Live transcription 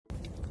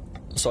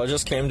So I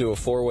just came to a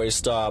four-way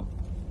stop,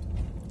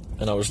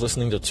 and I was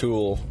listening to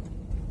Tool,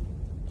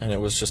 and it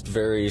was just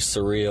very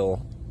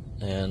surreal.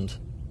 And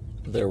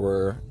there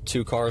were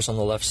 2 cars on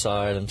the left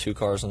side and 2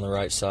 cars on the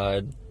right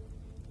side,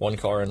 1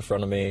 car in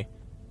front of me,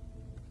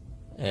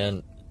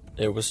 and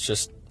it was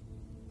just,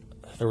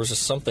 there was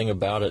just something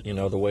about it, you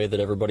know, the way that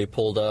everybody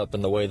pulled up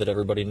and the way that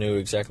everybody knew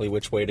exactly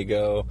which way to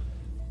go.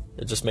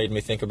 It just made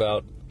me think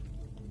about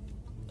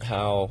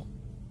how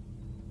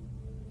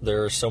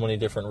there are so many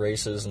different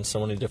races and so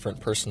many different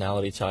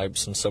personality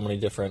types and so many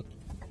different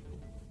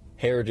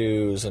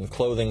hairdos and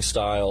clothing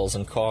styles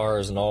and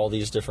cars and all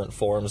these different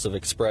forms of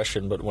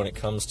expression, but when it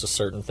comes to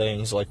certain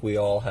things, like, we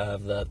all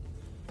have that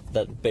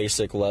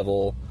basic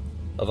level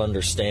of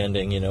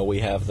understanding, you know, we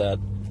have that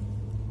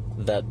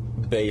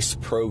base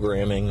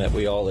programming that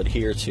we all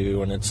adhere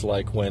to, and it's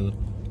like when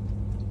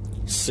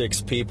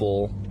 6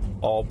 people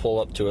all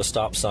pull up to a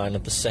stop sign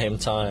at the same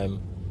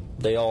time,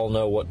 they all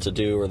know what to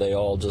do, or they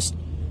all just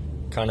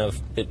kind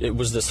of, it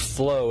was this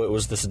flow, it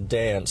was this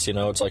dance, you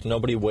know, it's like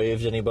nobody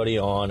waved anybody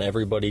on,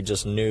 everybody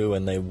just knew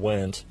and they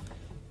went,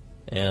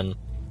 and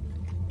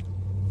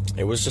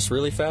it was just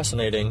really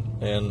fascinating,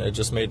 and it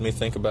just made me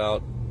think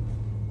about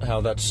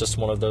how that's just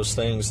one of those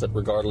things that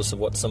regardless of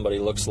what somebody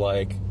looks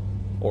like,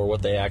 or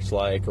what they act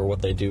like, or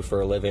what they do for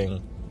a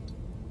living,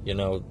 you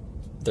know,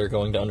 they're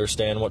going to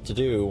understand what to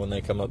do when they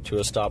come up to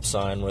a stop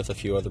sign with a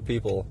few other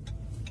people.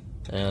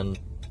 And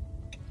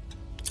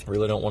I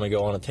really don't want to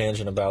go on a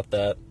tangent about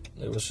that.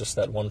 It was just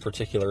that one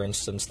particular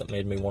instance that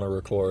made me want to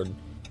record.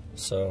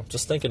 So,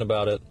 just thinking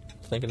about it,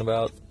 thinking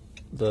about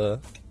the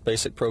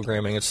basic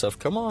programming and stuff.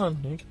 Come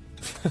on.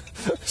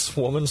 This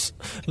woman's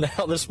at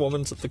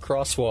the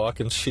crosswalk,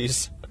 and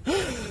she's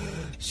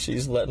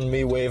letting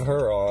me wave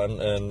her on,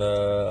 and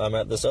I'm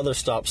at this other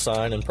stop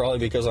sign, and probably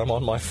because I'm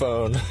on my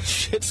phone,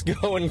 shit's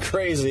going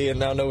crazy, and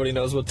now nobody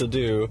knows what to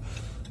do.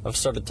 I've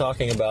started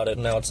talking about it,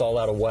 and now it's all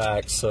out of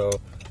whack, so,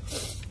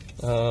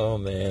 oh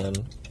man,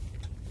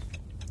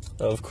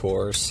 of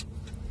course.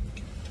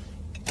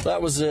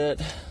 That was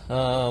it.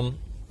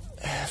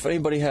 If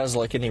anybody has,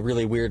 like, any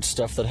really weird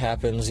stuff that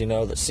happens, you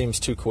know, that seems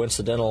too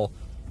coincidental,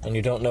 and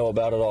you don't know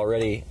about it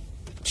already,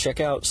 check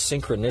out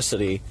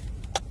Synchronicity.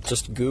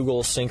 Just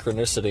Google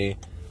Synchronicity,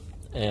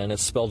 and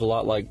it's spelled a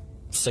lot like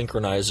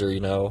synchronizer,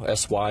 you know,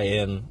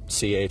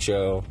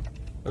 SYNCHO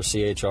or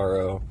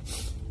CHRO.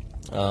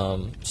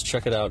 Just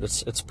check it out.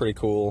 It's pretty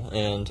cool,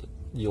 and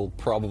you'll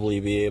probably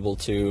be able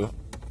to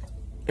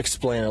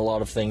explain a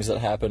lot of things that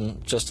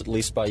happen just at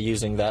least by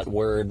using that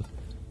word.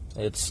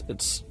 It's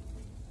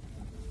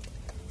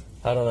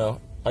I don't know.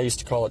 I used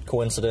to call it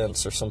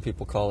coincidence, or some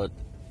people call it,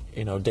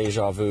 you know,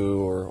 deja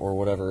vu, or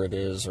whatever it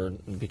is, or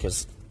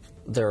because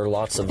there are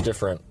lots of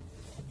different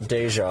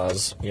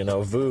dejas, you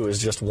know. Vu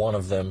is just one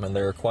of them, and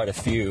there are quite a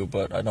few,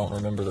 but I don't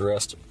remember the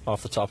rest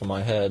off the top of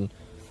my head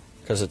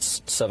because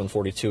it's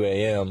 7:42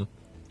 a.m.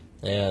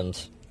 and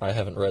I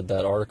haven't read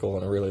that article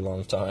in a really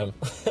long time.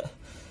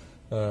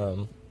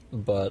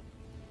 But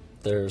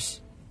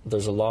there's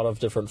a lot of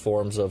different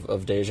forms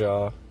of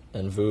deja,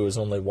 and vu is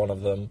only one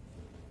of them,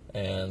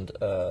 and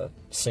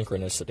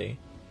synchronicity.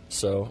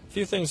 So, a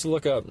few things to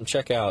look up and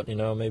check out, you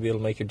know. Maybe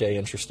it'll make your day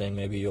interesting.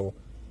 Maybe you'll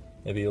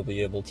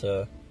be able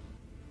to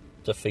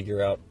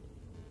figure out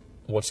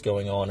what's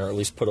going on, or at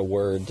least put a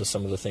word to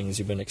some of the things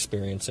you've been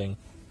experiencing.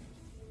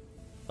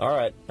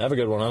 Alright, have a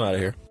good one. I'm out of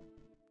here.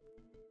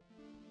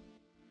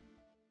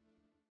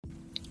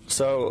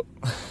 So,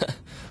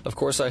 of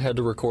course I had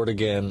to record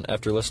again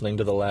after listening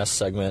to the last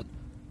segment.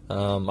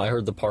 I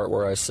heard the part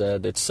where I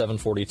said it's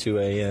 7:42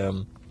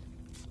 a.m.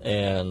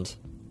 and,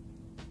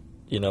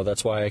 you know,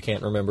 that's why I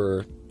can't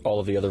remember all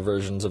of the other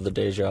versions of the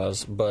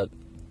dejas, but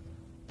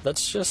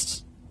that's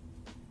just,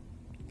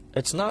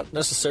 it's not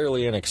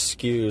necessarily an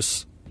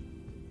excuse.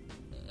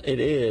 It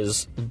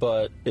is,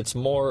 but it's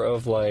more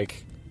of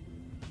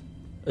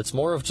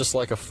just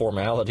like a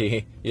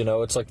formality, you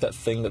know. It's like that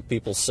thing that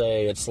people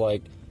say. It's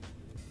like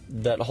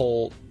that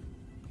whole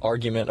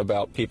argument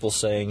about people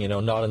saying, you know,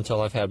 not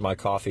until I've had my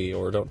coffee,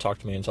 or don't talk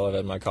to me until I've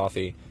had my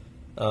coffee.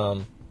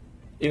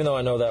 Even though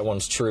I know that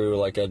one's true,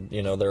 like,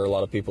 you know, there are a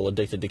lot of people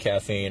addicted to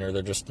caffeine, or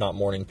they're just not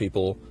morning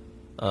people.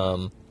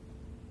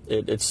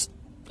 It's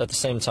at the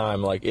same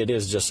time, like, it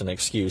is just an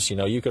excuse. You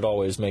know, you could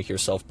always make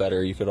yourself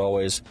better. You could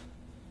always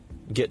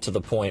get to the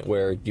point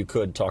where you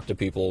could talk to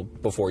people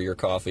before your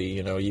coffee.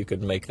 You know, you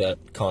could make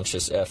that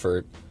conscious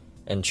effort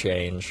and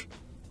change.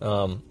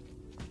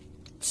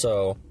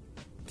 So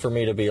for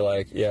me to be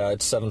like, yeah,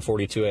 it's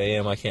 7:42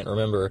 a.m., I can't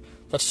remember,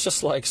 that's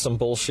just like some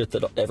bullshit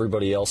that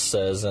everybody else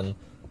says, and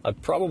I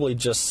probably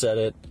just said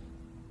it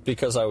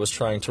because I was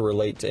trying to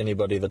relate to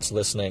anybody that's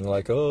listening,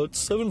 like, oh,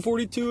 it's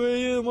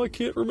 7:42 a.m., I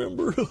can't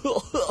remember,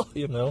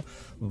 you know,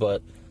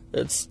 but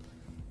that's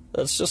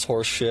just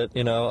horse shit,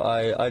 you know.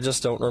 I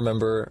just don't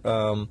remember.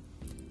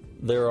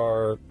 There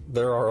are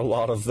a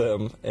lot of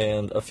them,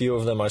 and a few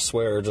of them, I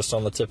swear, are just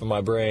on the tip of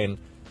my brain,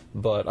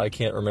 but I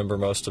can't remember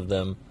most of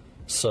them.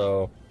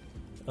 So,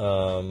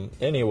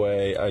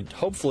 anyway,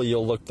 hopefully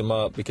you'll look them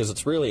up, because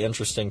it's really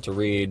interesting to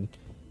read,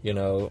 you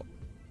know,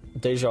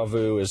 deja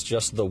vu is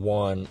just the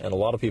one, and a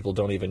lot of people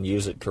don't even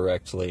use it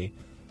correctly.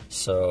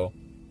 So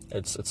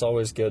it's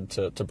always good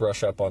to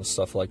brush up on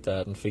stuff like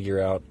that and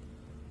figure out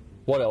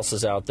what else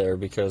is out there,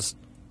 because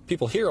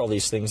people hear all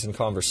these things in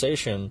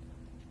conversation,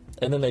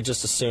 and then they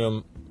just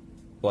assume,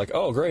 like,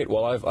 oh, great,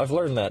 well, I've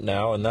learned that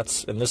now, and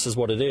this is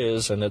what it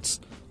is, and it's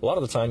a lot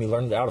of the time you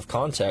learn it out of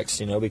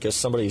context, because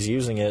somebody's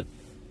using it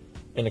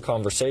in a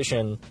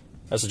conversation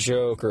as a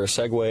joke or a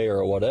segue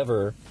or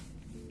whatever,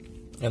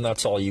 and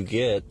that's all you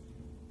get,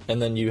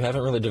 and then you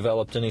haven't really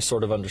developed any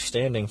sort of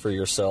understanding for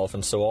yourself,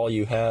 and so all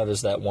you have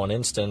is that one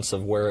instance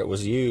of where it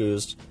was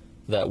used,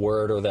 that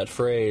word or that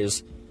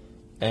phrase,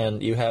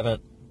 and you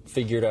haven't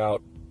figured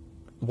out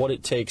what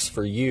it takes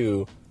for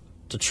you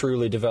to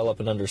truly develop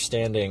an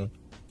understanding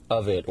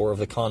of it or of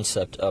the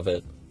concept of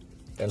it.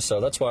 And so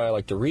that's why I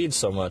like to read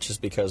so much, is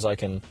because I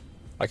can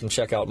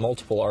check out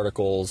multiple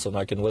articles, and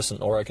I can listen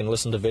to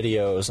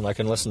videos, and I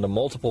can listen to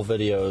multiple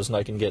videos, and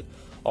I can get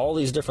all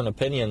these different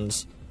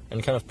opinions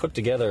and kind of put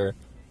together.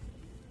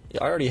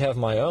 I already have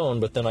my own,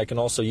 but then I can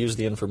also use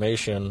the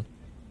information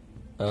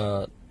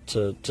to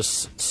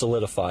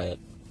solidify it,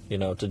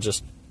 to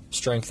just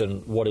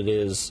strengthen what it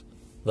is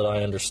that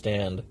I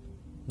understand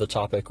the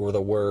topic or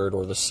the word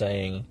or the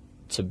saying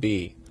to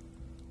be.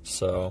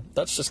 So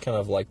that's just kind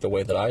of like the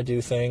way that I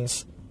do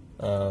things.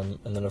 And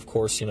then, of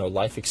course,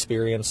 life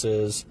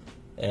experiences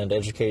and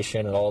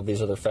education and all of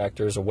these other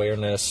factors,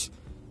 awareness,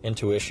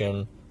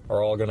 intuition,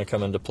 are all going to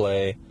come into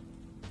play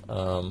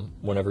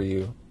whenever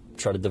you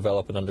try to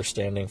develop an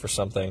understanding for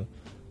something.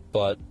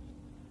 But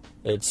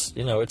it's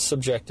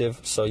subjective,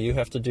 so you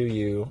have to do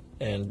you,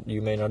 and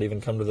you may not even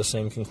come to the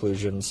same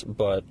conclusions.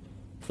 But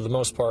for the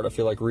most part, I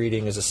feel like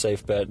reading is a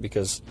safe bet,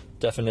 because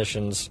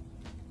definitions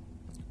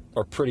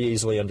are pretty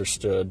easily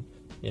understood,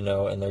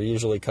 and they're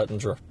usually cut and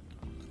dry.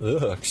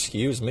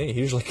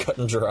 Usually cut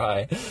and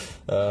dry.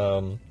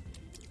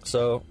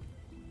 So,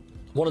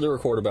 wanted to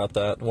record about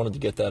that. Wanted to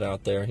get that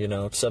out there.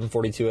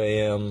 7:42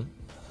 a.m.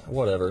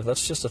 Whatever.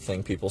 That's just a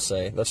thing people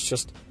say. That's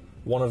just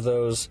one of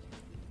those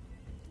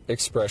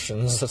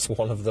expressions. That's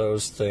one of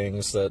those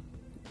things that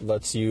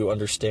lets you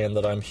understand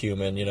that I'm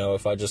human.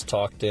 If I just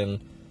talked in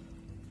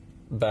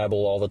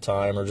babble all the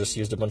time, or just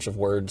used a bunch of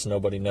words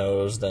nobody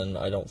knows, then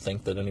I don't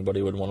think that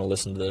anybody would want to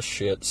listen to this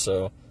shit.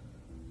 So,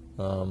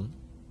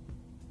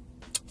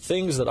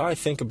 things that I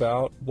think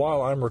about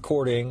while I'm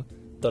recording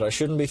that I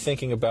shouldn't be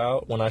thinking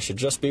about when I should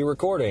just be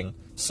recording.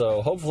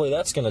 So hopefully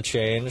that's going to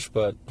change,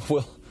 but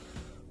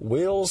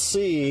we'll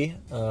see.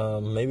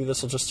 Maybe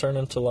this will just turn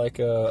into like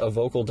a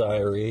vocal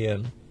diary,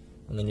 and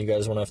then you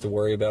guys won't have to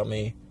worry about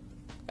me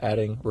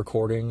adding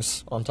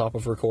recordings on top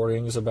of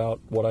recordings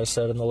about what I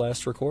said in the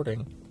last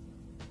recording.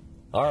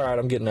 Alright,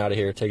 I'm getting out of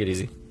here. Take it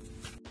easy.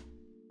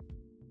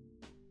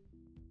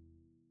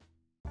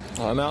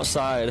 I'm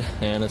outside,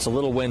 and it's a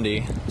little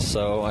windy,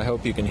 so I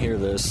hope you can hear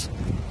this.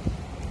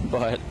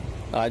 But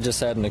I just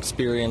had an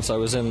experience. I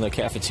was in the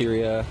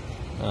cafeteria.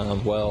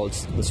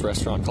 It's this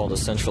restaurant called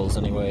Essentials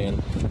anyway,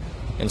 and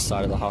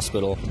inside of the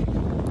hospital.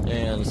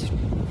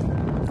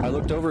 And I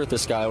looked over at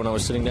this guy when I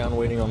was sitting down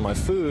waiting on my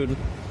food,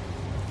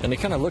 and he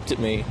kind of looked at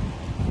me,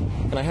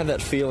 and I had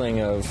that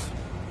feeling of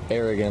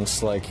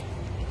arrogance, like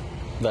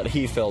that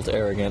he felt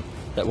arrogant,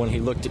 that when he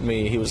looked at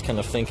me, he was kind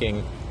of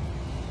thinking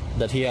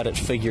that he had it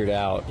figured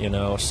out,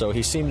 So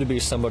he seemed to be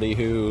somebody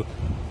who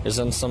is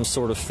in some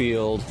sort of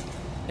field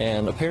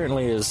and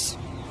apparently is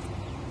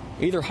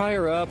either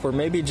higher up or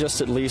maybe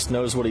just at least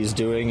knows what he's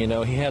doing.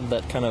 He had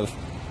that kind of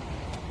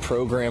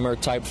programmer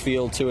type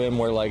feel to him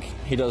where, like,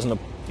 he doesn't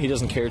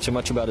care too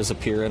much about his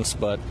appearance,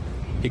 but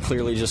he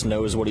clearly just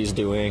knows what he's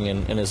doing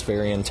and is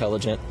very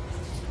intelligent.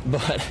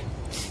 But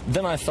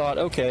then I thought,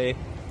 okay,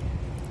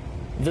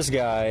 this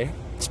guy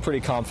is pretty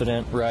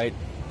confident, right?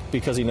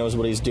 Because he knows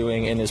what he's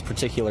doing in his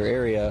particular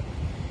area.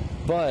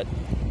 But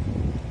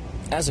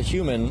as a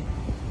human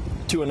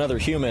to another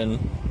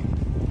human,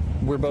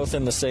 we're both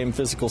in the same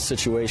physical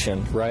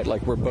situation, right?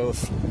 Like, we're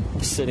both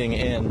sitting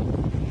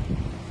in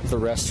the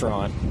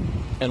restaurant,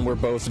 and we're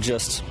both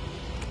just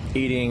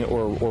eating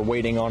or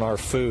waiting on our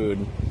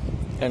food.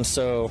 And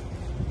so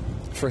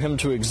for him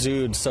to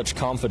exude such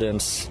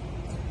confidence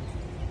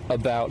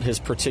about his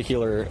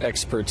particular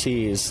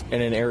expertise in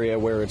an area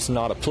where it's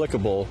not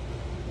applicable,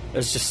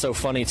 it's just so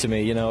funny to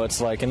me,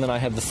 it's like, and then I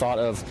had the thought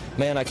of,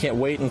 man, I can't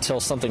wait until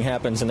something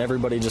happens and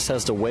everybody just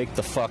has to wake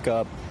the fuck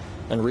up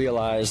and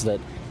realize that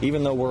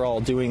even though we're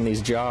all doing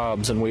these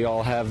jobs and we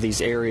all have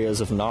these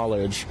areas of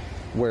knowledge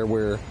where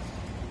we're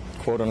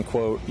quote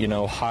unquote,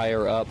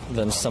 higher up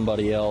than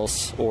somebody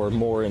else or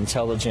more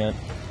intelligent,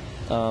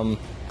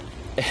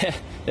 if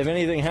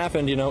anything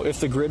happened, if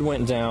the grid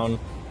went down,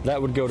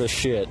 that would go to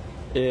shit.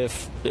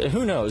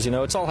 Who knows,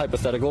 it's all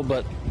hypothetical,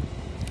 but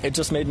it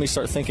just made me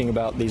start thinking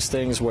about these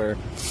things where,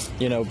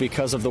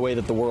 because of the way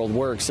that the world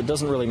works, it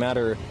doesn't really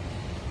matter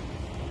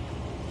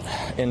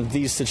in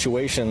these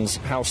situations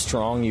how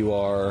strong you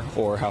are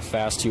or how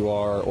fast you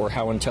are or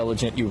how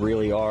intelligent you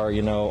really are,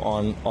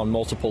 on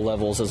multiple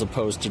levels, as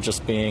opposed to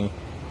just being,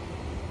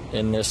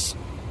 in this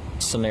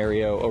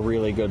scenario, a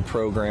really good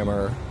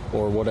programmer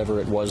or whatever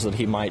it was that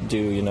he might do.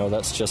 You know,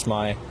 that's just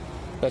my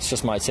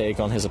take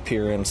on his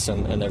appearance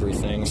and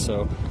everything.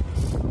 So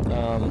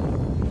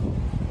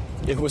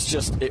it was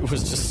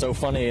just so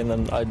funny. And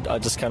then I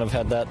just kind of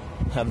had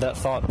that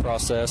thought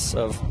process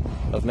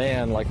of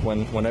man, like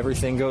when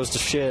everything goes to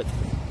shit,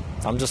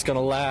 I'm just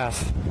gonna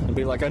laugh and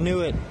be like, I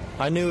knew it,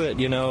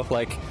 you know,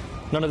 like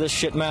none of this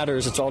shit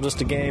matters. It's all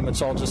just a game.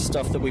 It's all just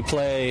stuff that we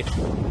play,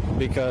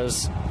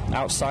 because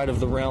outside of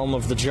the realm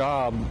of the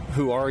job,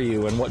 who are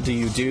you and what do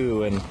you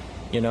do? And,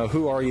 you know,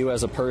 who are you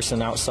as a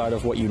person outside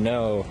of what you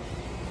know?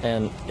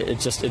 And it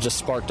just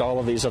sparked all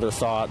of these other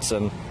thoughts,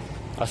 and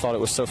I thought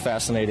it was so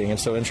fascinating and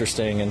so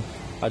interesting, and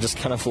I just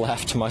kind of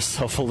laughed to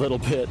myself a little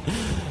bit.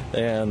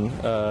 And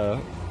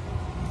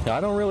I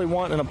don't really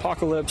want an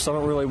apocalypse. I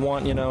don't really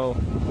want, you know,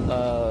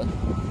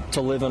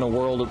 to live in a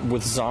world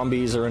with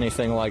zombies or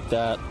anything like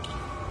that.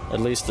 At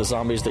least the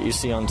zombies that you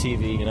see on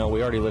TV, you know,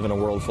 we already live in a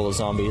world full of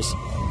zombies.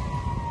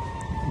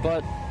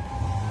 But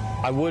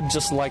I would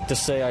just like to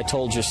say I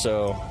told you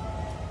so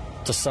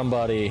to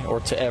somebody or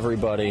to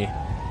everybody,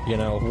 you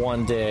know,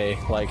 one day.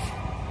 Like,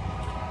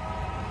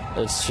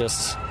 it's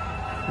just,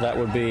 that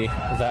would be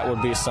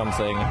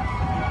something.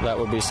 That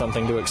would be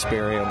something to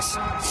experience.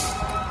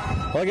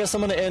 Well, I guess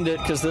I'm going to end it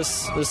because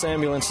this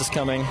ambulance is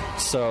coming,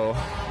 so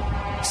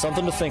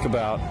something to think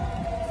about.